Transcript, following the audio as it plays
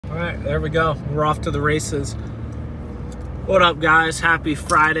All right, there we go. We're off to the races. What up, guys? Happy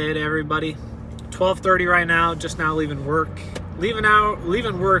Friday to everybody. 12:30 right now, just now leaving work.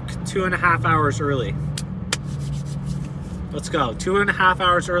 Leaving work 2.5 hours early. Let's go. 2.5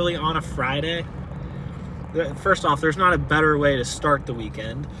 hours early on a Friday. First off, there's not a better way to start the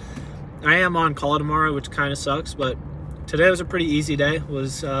weekend. I am on call tomorrow, which kind of sucks, but today was a pretty easy day.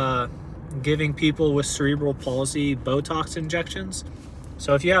 Was giving people with cerebral palsy Botox injections.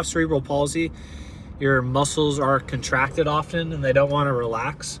 So if you have cerebral palsy, your muscles are contracted often and they don't want to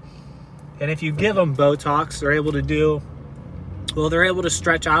relax. And if you give them Botox, they're able to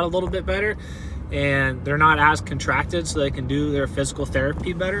stretch out a little bit better, and they're not as contracted, so they can do their physical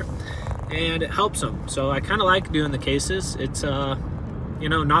therapy better, and it helps them. So I kind of like doing the cases. It's you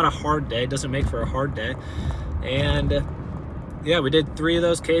know, not a hard day. It doesn't make for a hard day. And yeah, we did 3 of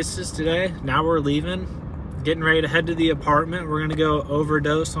those cases today. Now we're leaving, getting ready to head to the apartment. We're gonna go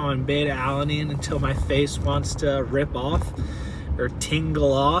overdose on beta-alanine until my face wants to rip off or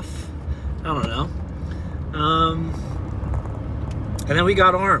tingle off. I don't know. And then we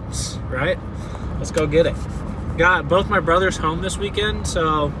got arms, right? Let's go get it. Got both my brothers home this weekend,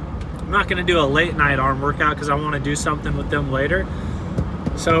 so I'm not gonna do a late night arm workout because I want to do something with them later.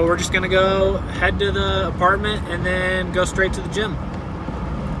 So we're just gonna go head to the apartment and then go straight to the gym.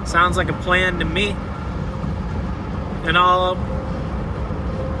 Sounds like a plan to me. And I'll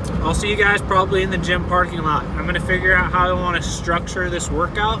see you guys probably in the gym parking lot. I'm gonna figure out how I want to structure this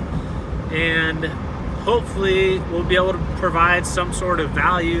workout, and hopefully we'll be able to provide some sort of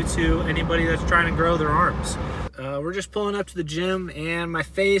value to anybody that's trying to grow their arms. We're just pulling up to the gym and my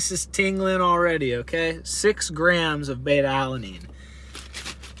face is tingling already, okay? 6 grams of beta-alanine.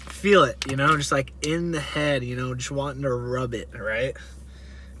 Feel it, you know, just like in the head, you know, just wanting to rub it, right?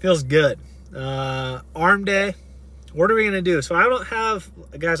 Feels good. Arm day. What are we gonna do? So I don't have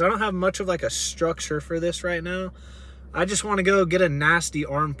much of like a structure for this right now. I just want to go get a nasty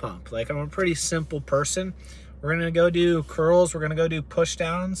arm pump. Like, I'm a pretty simple person. We're gonna go do curls, we're gonna go do push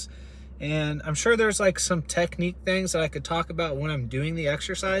downs, and I'm sure there's like some technique things that I could talk about when I'm doing the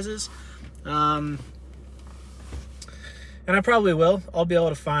exercises. And I probably will. I'll be able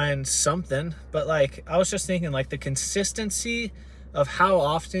to find something, but like, I was just thinking, like, the consistency of how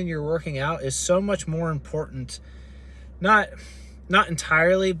often you're working out is so much more important. Not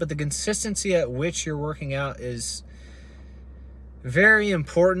entirely, but the consistency at which you're working out is very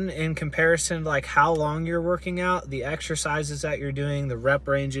important in comparison to like how long you're working out, the exercises that you're doing, the rep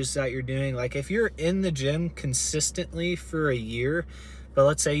ranges that you're doing. Like, if you're in the gym consistently for a year, but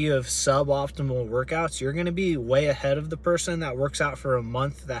let's say you have suboptimal workouts, you're going to be way ahead of the person that works out for a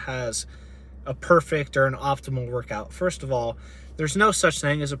month that has a perfect or an optimal workout. First of all, there's no such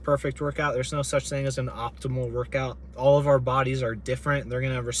thing as a perfect workout. There's no such thing as an optimal workout. All of our bodies are different. They're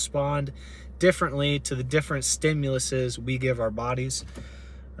going to respond differently to the different stimuluses we give our bodies.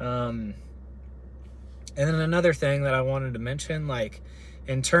 And then another thing that I wanted to mention, like,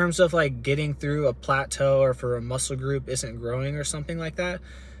 in terms of like getting through a plateau, or for a muscle group isn't growing or something like that,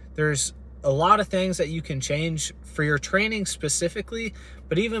 there's a lot of things that you can change for your training specifically.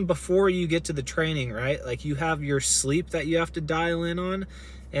 But even before you get to the training, right? Like, you have your sleep that you have to dial in on,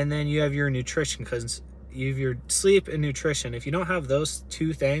 and then you have your nutrition, because you have your sleep and nutrition. If you don't have those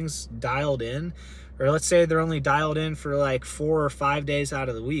 2 things dialed in, or let's say they're only dialed in for like 4 or 5 days out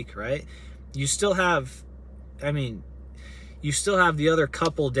of the week, right? You still have, you still have the other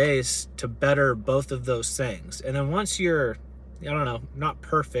couple days to better both of those things. And then once you're, I don't know, not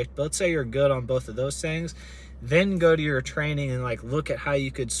perfect, but let's say you're good on both of those things, then go to your training and like look at how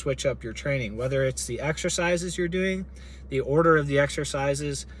you could switch up your training, whether it's the exercises you're doing, the order of the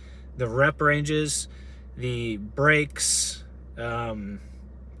exercises, the rep ranges, the breaks, the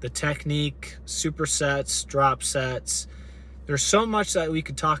technique, supersets, drop sets. There's so much that we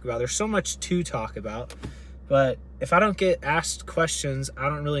could talk about. There's so much to talk about, but if I don't get asked questions, I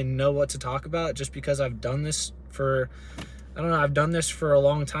don't really know what to talk about, just because I've done this for, I don't know, I've done this for a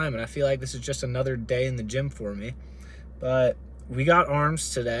long time, and I feel like this is just another day in the gym for me. But we got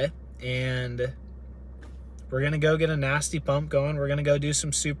arms today, and we're going to go get a nasty pump going. We're going to go do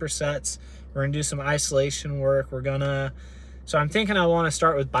some supersets. We're going to do some isolation work. So I'm thinking I want to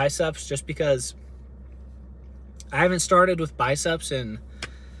start with biceps, just because I haven't started with biceps in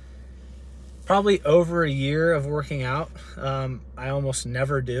probably over a year of working out. I almost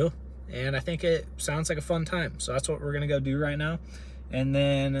never do. And I think it sounds like a fun time. So that's what we're going to go do right now. And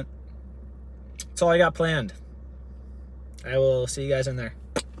then that's all I got planned. I will see you guys in there.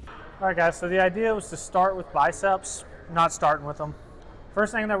 All right, guys. So the idea was to start with biceps. I'm not starting with them.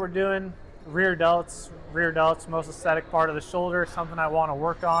 First thing that we're doing rear delts, most aesthetic part of the shoulder, something I want to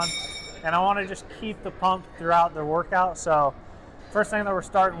work on. And I want to just keep the pump throughout the workout. So first thing that we're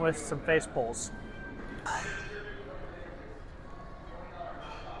starting with some face pulls.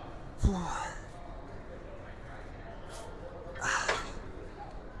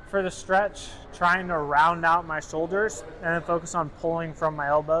 For the stretch, trying to round out my shoulders and then focus on pulling from my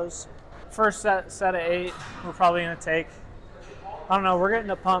elbows. First set of 8, we're probably gonna take, I don't know, we're getting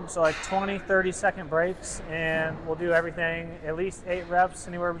a pump, so like 20, 30-second breaks, and we'll do everything, at least 8 reps,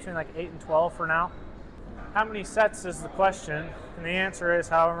 anywhere between like 8 and 12 for now. How many sets is the question, and the answer is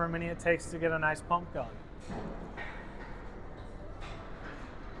however many it takes to get a nice pump going.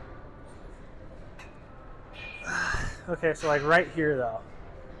 Okay, so like right here though,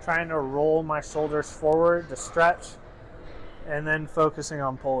 trying to roll my shoulders forward to stretch, and then focusing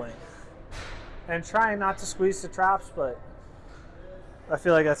on pulling. And trying not to squeeze the traps, but I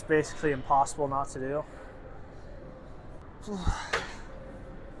feel like that's basically impossible not to do.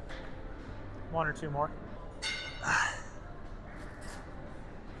 1 or 2 more.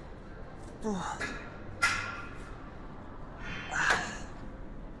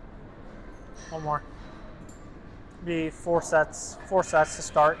 One more. Be 4 sets to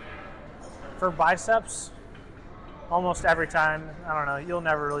start. For biceps, almost every time, I don't know, you'll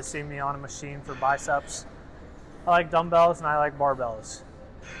never really see me on a machine for biceps. I like dumbbells and I like barbells.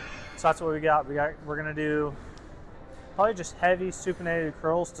 So that's what we got. We're gonna do probably just heavy supinated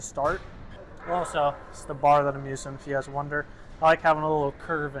curls to start. Also, it's the bar that I'm using, if you guys wonder. I like having a little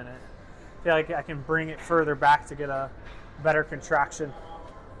curve in it. I feel like I can bring it further back to get a better contraction.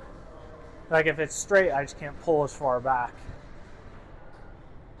 Like if it's straight, I just can't pull as far back.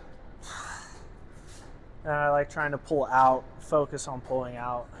 And I like trying to pull out, focus on pulling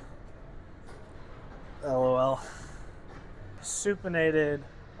out. LOL. Supinated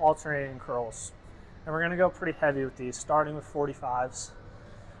alternating curls. And we're gonna go pretty heavy with these, starting with 45s.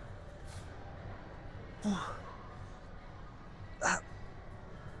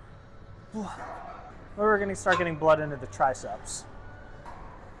 We're gonna start getting blood into the triceps.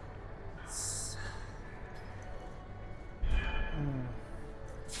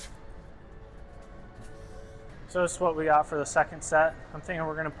 So this is what we got for the second set. I'm thinking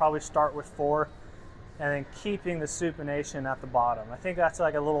we're gonna probably start with 4 and then keeping the supination at the bottom. I think that's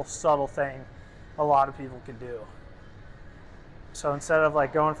like a little subtle thing a lot of people can do. So instead of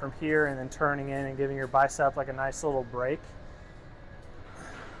like going from here and then turning in and giving your bicep like a nice little break,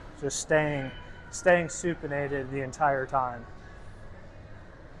 just staying supinated the entire time.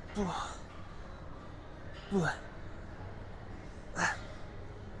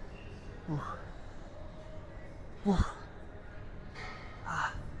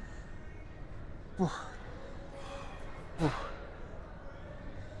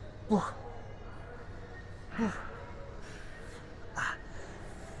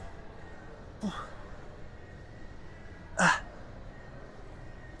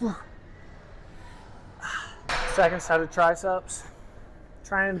 Second set of triceps.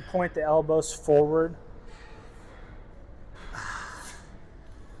 Try and point the elbows forward.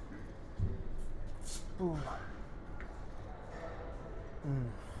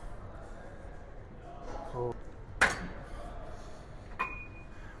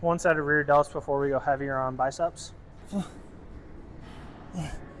 One set of rear delts before we go heavier on biceps.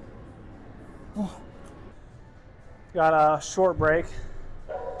 Got a short break.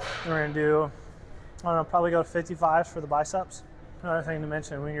 We're gonna do, I don't know, probably go to 55s for the biceps. Another thing to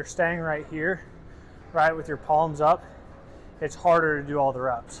mention, when you're staying right here, right with your palms up, it's harder to do all the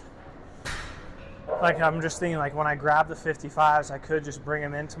reps. Like I'm just thinking, like when I grab the 55s, I could just bring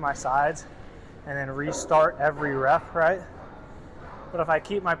them into my sides and then restart every rep, right? But if I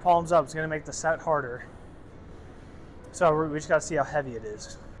keep my palms up, it's gonna make the set harder. So we just gotta see how heavy it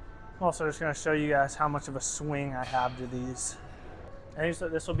is. I'm also just gonna show you guys how much of a swing I have to these. And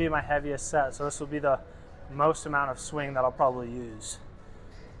this will be my heaviest set, so this will be the most amount of swing that I'll probably use.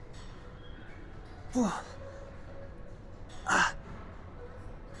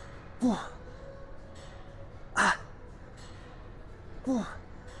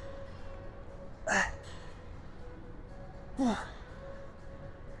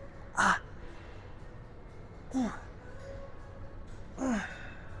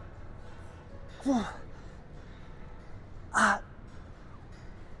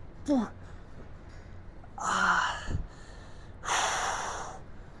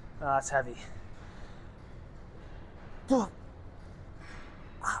 That's heavy. It's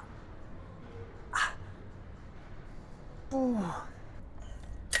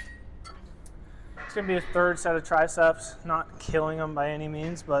gonna be a third set of triceps, not killing them by any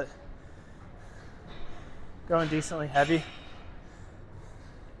means, but going decently heavy.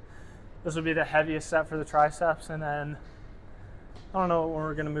 This would be the heaviest set for the triceps, and then I don't know what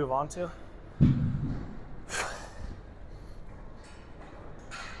we're gonna move on to.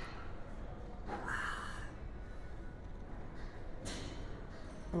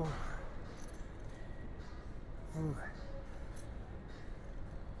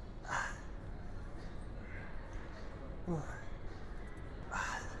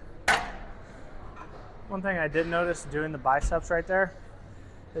 One thing I did notice doing the biceps right there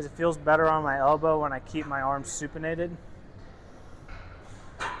is it feels better on my elbow when I keep my arms supinated.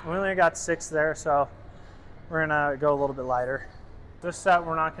 We only got 6 there, so we're gonna go a little bit lighter. This set,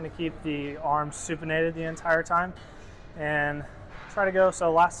 we're not gonna keep the arms supinated the entire time and try to go,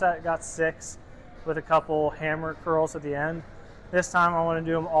 so last set got 6 with a couple hammer curls at the end. This time I wanna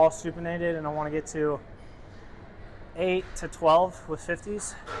do them all supinated, and I wanna get to 8 to 12 with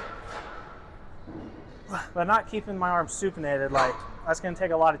 50s. But not keeping my arms supinated, like that's gonna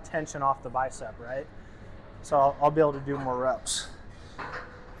take a lot of tension off the bicep, right? So I'll be able to do more reps.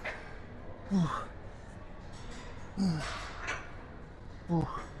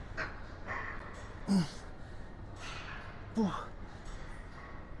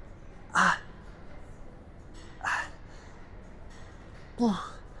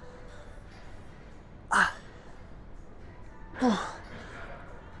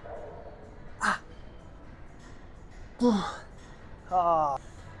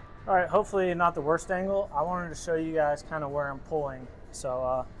 All right, hopefully not the worst angle. I wanted to show you guys kind of where I'm pulling. So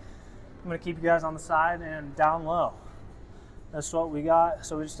I'm gonna keep you guys on the side and down low. That's what we got.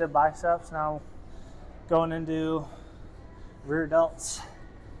 So we just did biceps. Now going into rear delts.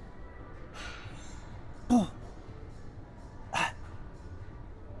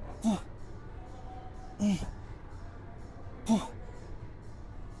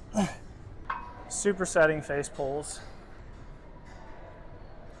 Supersetting face pulls.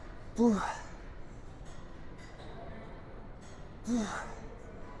 All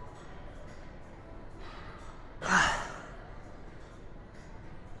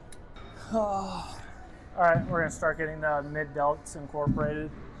right, we're gonna start getting the mid delts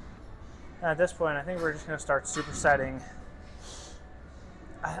incorporated. And at this point, I think we're just gonna start supersetting.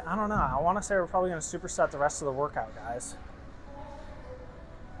 I don't know. I want to say we're probably gonna superset the rest of the workout, guys.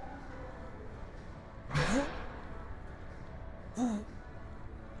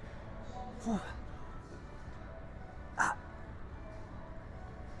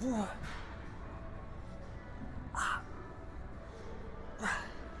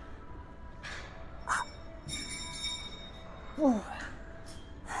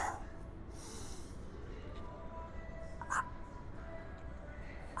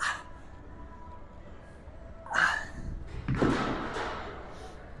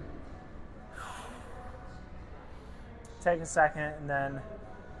 Take a second, and then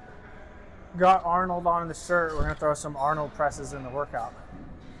got Arnold on the shirt. We're gonna throw some Arnold presses in the workout.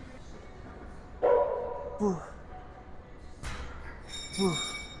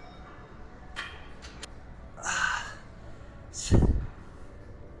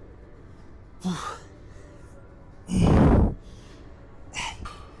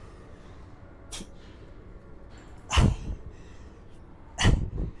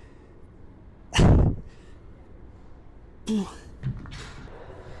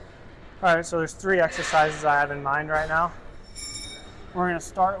 All right, so there's 3 exercises I have in mind right now. We're gonna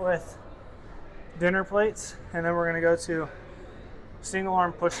start with dinner plates, and then we're gonna go to single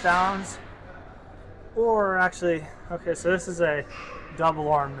arm push downs, or actually, okay, so this is a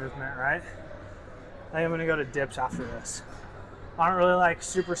double arm movement, right? I think I'm gonna go to dips after this. I don't really like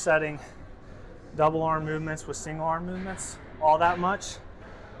supersetting double arm movements with single arm movements all that much.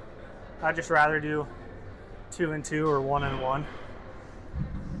 I'd just rather do 2 and 2 or 1 and 1.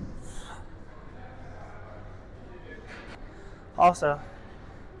 Also,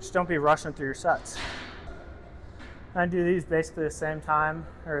 just don't be rushing through your sets. I do these basically the same time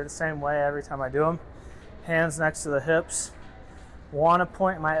or the same way every time I do them. Hands next to the hips. Want to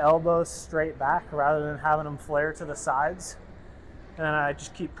point my elbows straight back rather than having them flare to the sides. And then I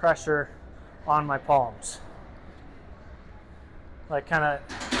just keep pressure on my palms. Like kind of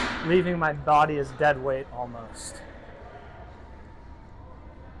leaving my body as dead weight almost.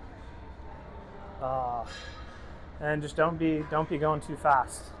 And just don't be going too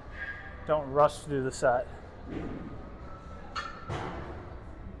fast. Don't rush through the set.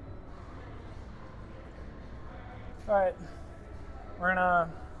 All right, we're gonna,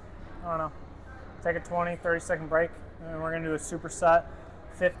 I don't know, take a 20, 30-second break, and we're gonna do a superset,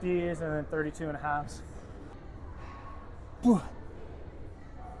 50s and then 32 and a halves.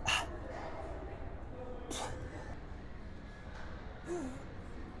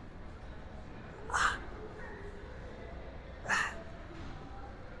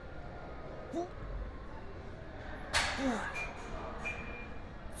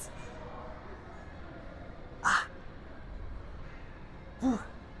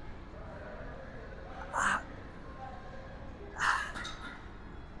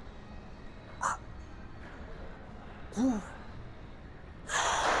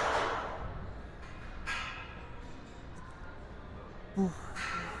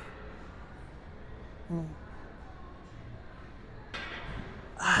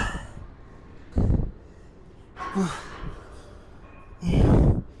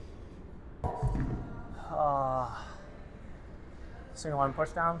 Single arm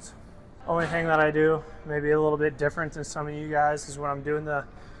push downs. Only thing that I do maybe a little bit different than some of you guys is when I'm doing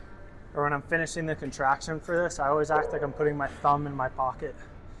when I'm finishing the contraction for this, I always act like I'm putting my thumb in my pocket.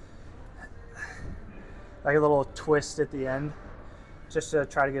 Like a little twist at the end, just to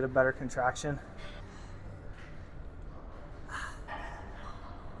try to get a better contraction.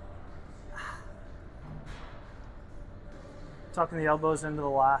 Tucking the elbows into the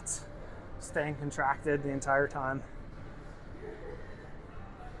lats, staying contracted the entire time.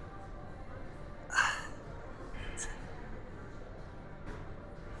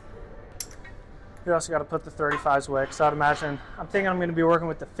 You also got to put the 35s away, because I'd imagine, I'm thinking I'm going to be working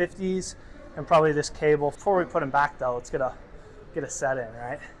with the 50s and probably this cable. Before we put them back though, let's get a set in,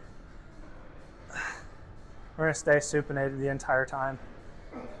 right? We're going to stay supinated the entire time.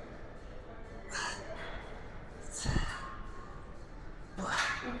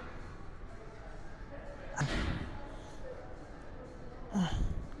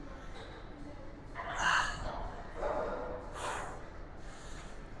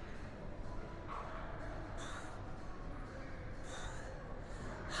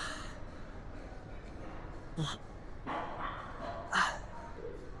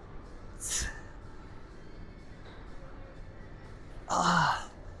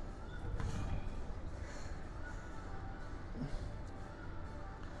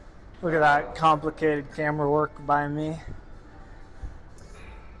 Look at that complicated camera work by me.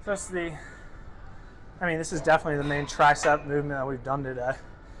 This is definitely the main tricep movement that we've done today.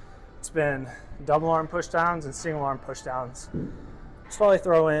 It's been double arm push downs and single arm push downs. Let's probably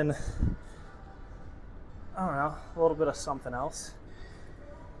throw in, I don't know, a little bit of something else.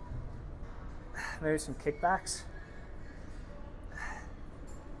 Maybe some kickbacks.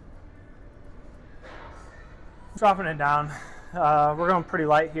 Dropping it down. We're going pretty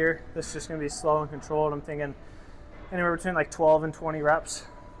light here. This is just going to be slow and controlled. I'm thinking anywhere between like 12 and 20 reps.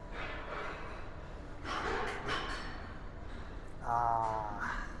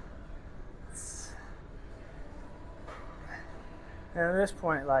 And at this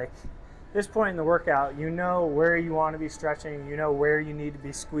point, in the workout, you know where you want to be stretching, you know where you need to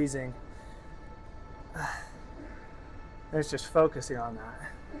be squeezing. And it's just focusing on that.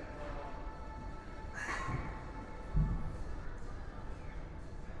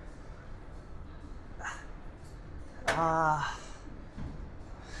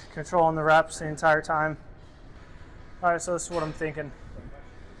 Controlling the reps the entire time. All right, so this is what I'm thinking.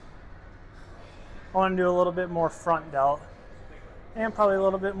 I want to do a little bit more front delt and probably a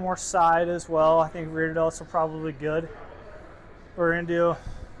little bit more side as well. I think rear delts are probably good. We're going to do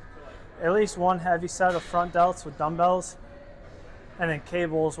at least one heavy set of front delts with dumbbells, and then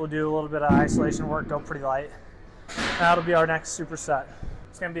cables. We'll do a little bit of isolation work, go pretty light. And that'll be our next superset.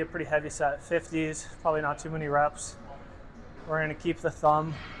 It's going to be a pretty heavy set, 50s, probably not too many reps. We're going to keep the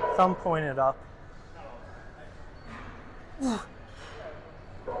thumb pointed up.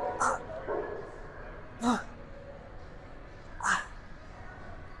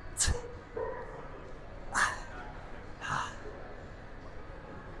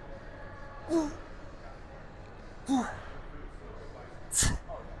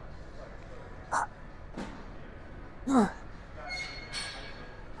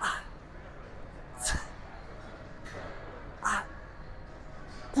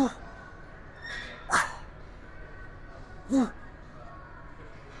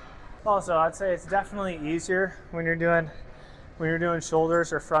 Also, I'd say it's definitely easier when you're doing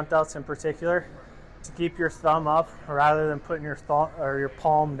shoulders or front delts in particular to keep your thumb up rather than putting your thumb or your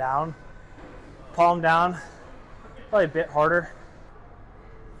palm down. Palm down, probably a bit harder.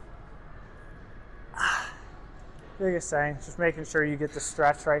 Biggest thing, just making sure you get the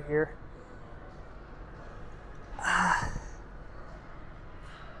stretch right here.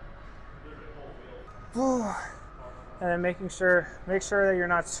 And then make sure that you're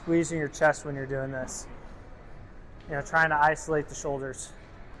not squeezing your chest when you're doing this. You know, trying to isolate the shoulders.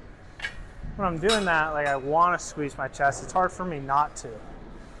 When I'm doing that, like, I want to squeeze my chest. It's hard for me not to.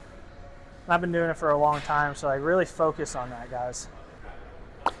 And I've been doing it for a long time, so like really focus on that, guys.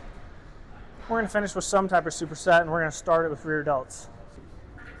 We're going to finish with some type of superset, and we're going to start it with rear delts.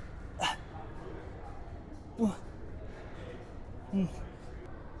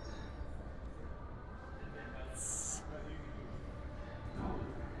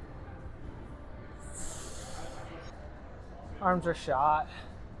 Arms are shot,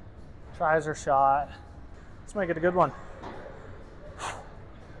 tries are shot. Let's make it a good one.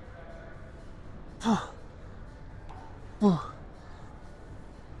 I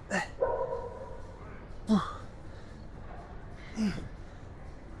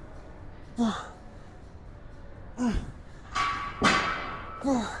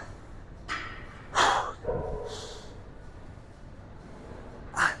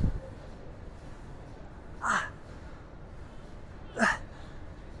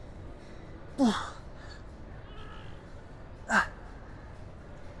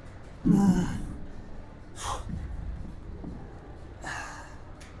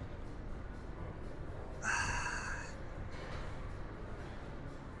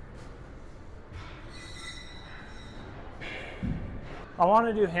want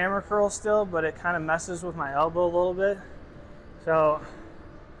to do hammer curls still, but it kind of messes with my elbow a little bit. So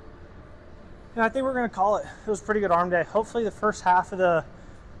yeah, I think we're going to call it. It was a pretty good arm day. Hopefully the first half of the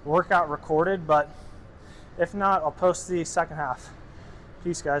workout recorded, but if not, I'll post the second half.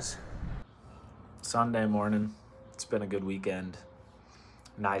 Peace, guys. Sunday morning. It's been a good weekend.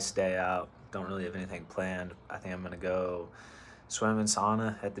 Nice day out. Don't really have anything planned. I think I'm going to go swim in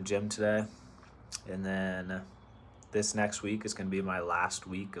sauna at the gym today. And then this next week is going to be my last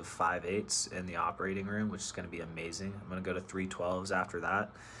week of 5/8s in the operating room, which is going to be amazing. I'm going to go to 312s after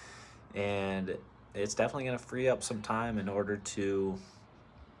that. And it's definitely going to free up some time in order to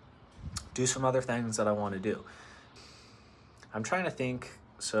do some other things that I want to do. I'm trying to think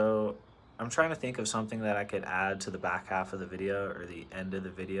of something that I could add to the back half of the video or the end of the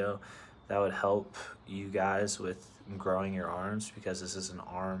video that would help you guys with growing your arms, because this is an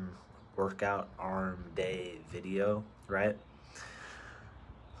arm workout, arm day video, right?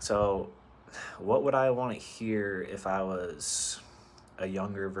 So what would I want to hear if I was a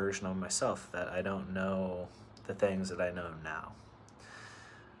younger version of myself that I don't know the things that I know now?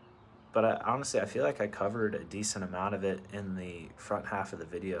 But honestly, I feel like I covered a decent amount of it in the front half of the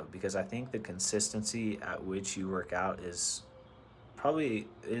video, because I think the consistency at which you work out is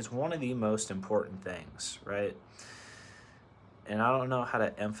one of the most important things, right? And I don't know how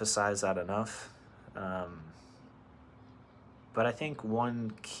to emphasize that enough. But I think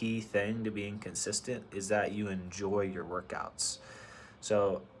one key thing to being consistent is that you enjoy your workouts.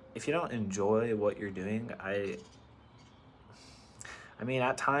 So if you don't enjoy what you're doing, I mean,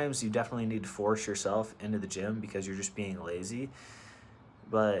 at times you definitely need to force yourself into the gym because you're just being lazy.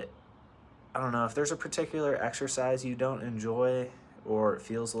 But I don't know, if there's a particular exercise you don't enjoy or it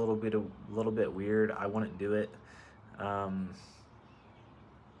feels a little bit weird, I wouldn't do it.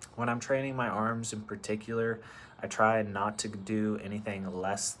 When I'm training my arms in particular, I try not to do anything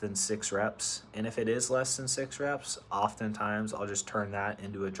less than 6 reps. And if it is less than 6 reps, oftentimes I'll just turn that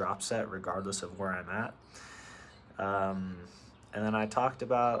into a drop set regardless of where I'm at. And then I talked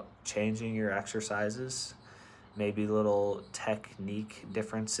about changing your exercises, maybe little technique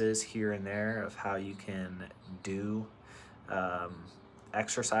differences here and there of how you can do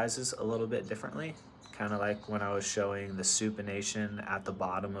exercises a little bit differently. Kind of like when I was showing the supination at the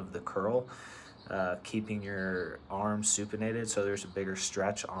bottom of the curl, keeping your arms supinated so there's a bigger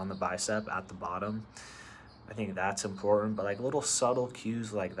stretch on the bicep at the bottom. I think that's important, but like little subtle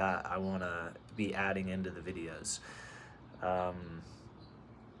cues like that I want to be adding into the videos.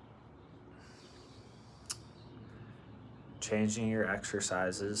 Changing your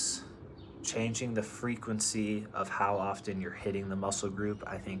exercises, changing the frequency of how often you're hitting the muscle group,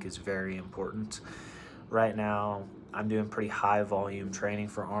 I think is very important. Right now, I'm doing pretty high volume training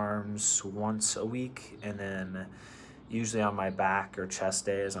for arms once a week, and then usually on my back or chest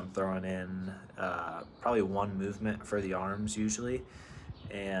days, I'm throwing in probably 1 movement for the arms usually.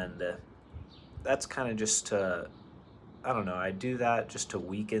 And that's kind of just to, I don't know, I do that just to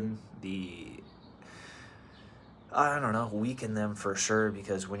weaken weaken them for sure,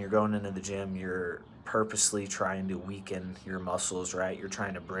 because when you're going into the gym, you're purposely trying to weaken your muscles, right? You're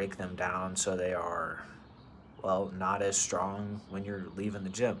trying to break them down so they are, well, not as strong when you're leaving the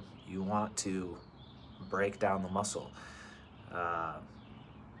gym. You want to break down the muscle.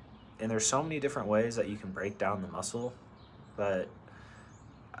 And there's so many different ways that you can break down the muscle, but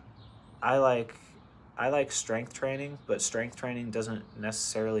I like strength training, but strength training doesn't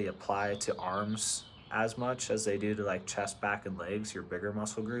necessarily apply to arms as much as they do to like chest, back, and legs, your bigger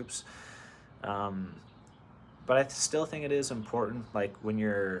muscle groups. But I still think it is important, like when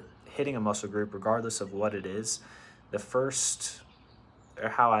you're hitting a muscle group, regardless of what it is, the first, or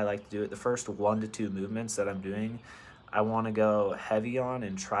how I like to do it, the first 1 to 2 movements that I'm doing, I want to go heavy on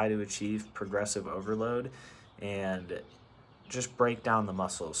and try to achieve progressive overload and just break down the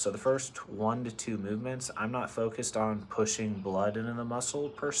muscles. So the first 1 to 2 movements, I'm not focused on pushing blood into the muscle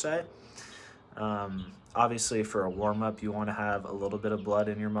per se. Obviously, for a warm-up, you want to have a little bit of blood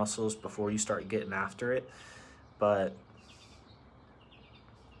in your muscles before you start getting after it. But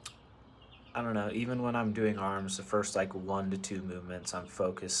I don't know, even when I'm doing arms, the first like 1 to 2 movements, I'm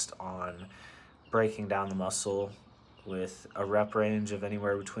focused on breaking down the muscle with a rep range of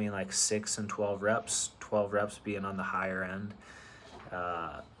anywhere between like 6 and 12 reps, 12 reps being on the higher end.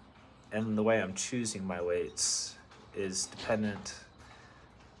 And the way I'm choosing my weights is dependent.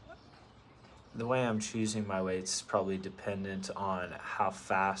 The way I'm choosing my weights is probably dependent on how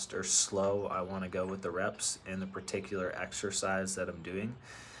fast or slow I want to go with the reps and the particular exercise that I'm doing.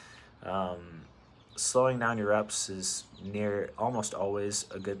 Slowing down your reps is almost always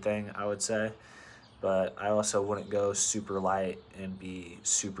a good thing, I would say, but I also wouldn't go super light and be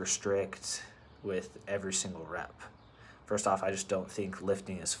super strict with every single rep. First off, I just don't think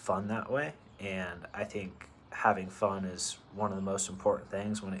lifting is fun that way, and I think having fun is one of the most important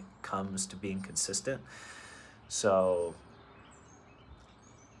things when it comes to being consistent. So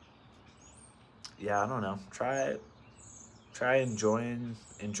yeah, I don't know, try enjoying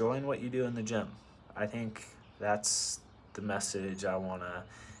what you do in the gym. I think that's the message I want to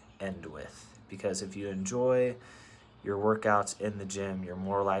end with, because if you enjoy your workouts in the gym, you're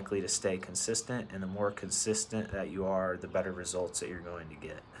more likely to stay consistent, and the more consistent that you are, the better results that you're going to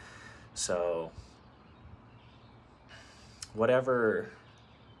get. So whatever,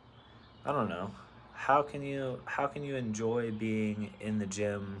 I don't know, how can you enjoy being in the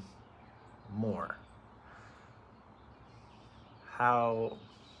gym more? How,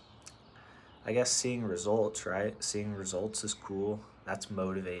 I guess seeing results, right? Seeing results is cool. That's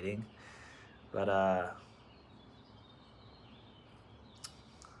motivating. But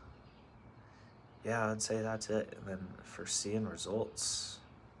yeah, I'd say that's it. And then for seeing results,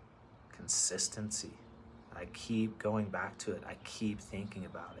 consistency. I keep going back to it. I keep thinking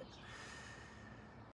about it.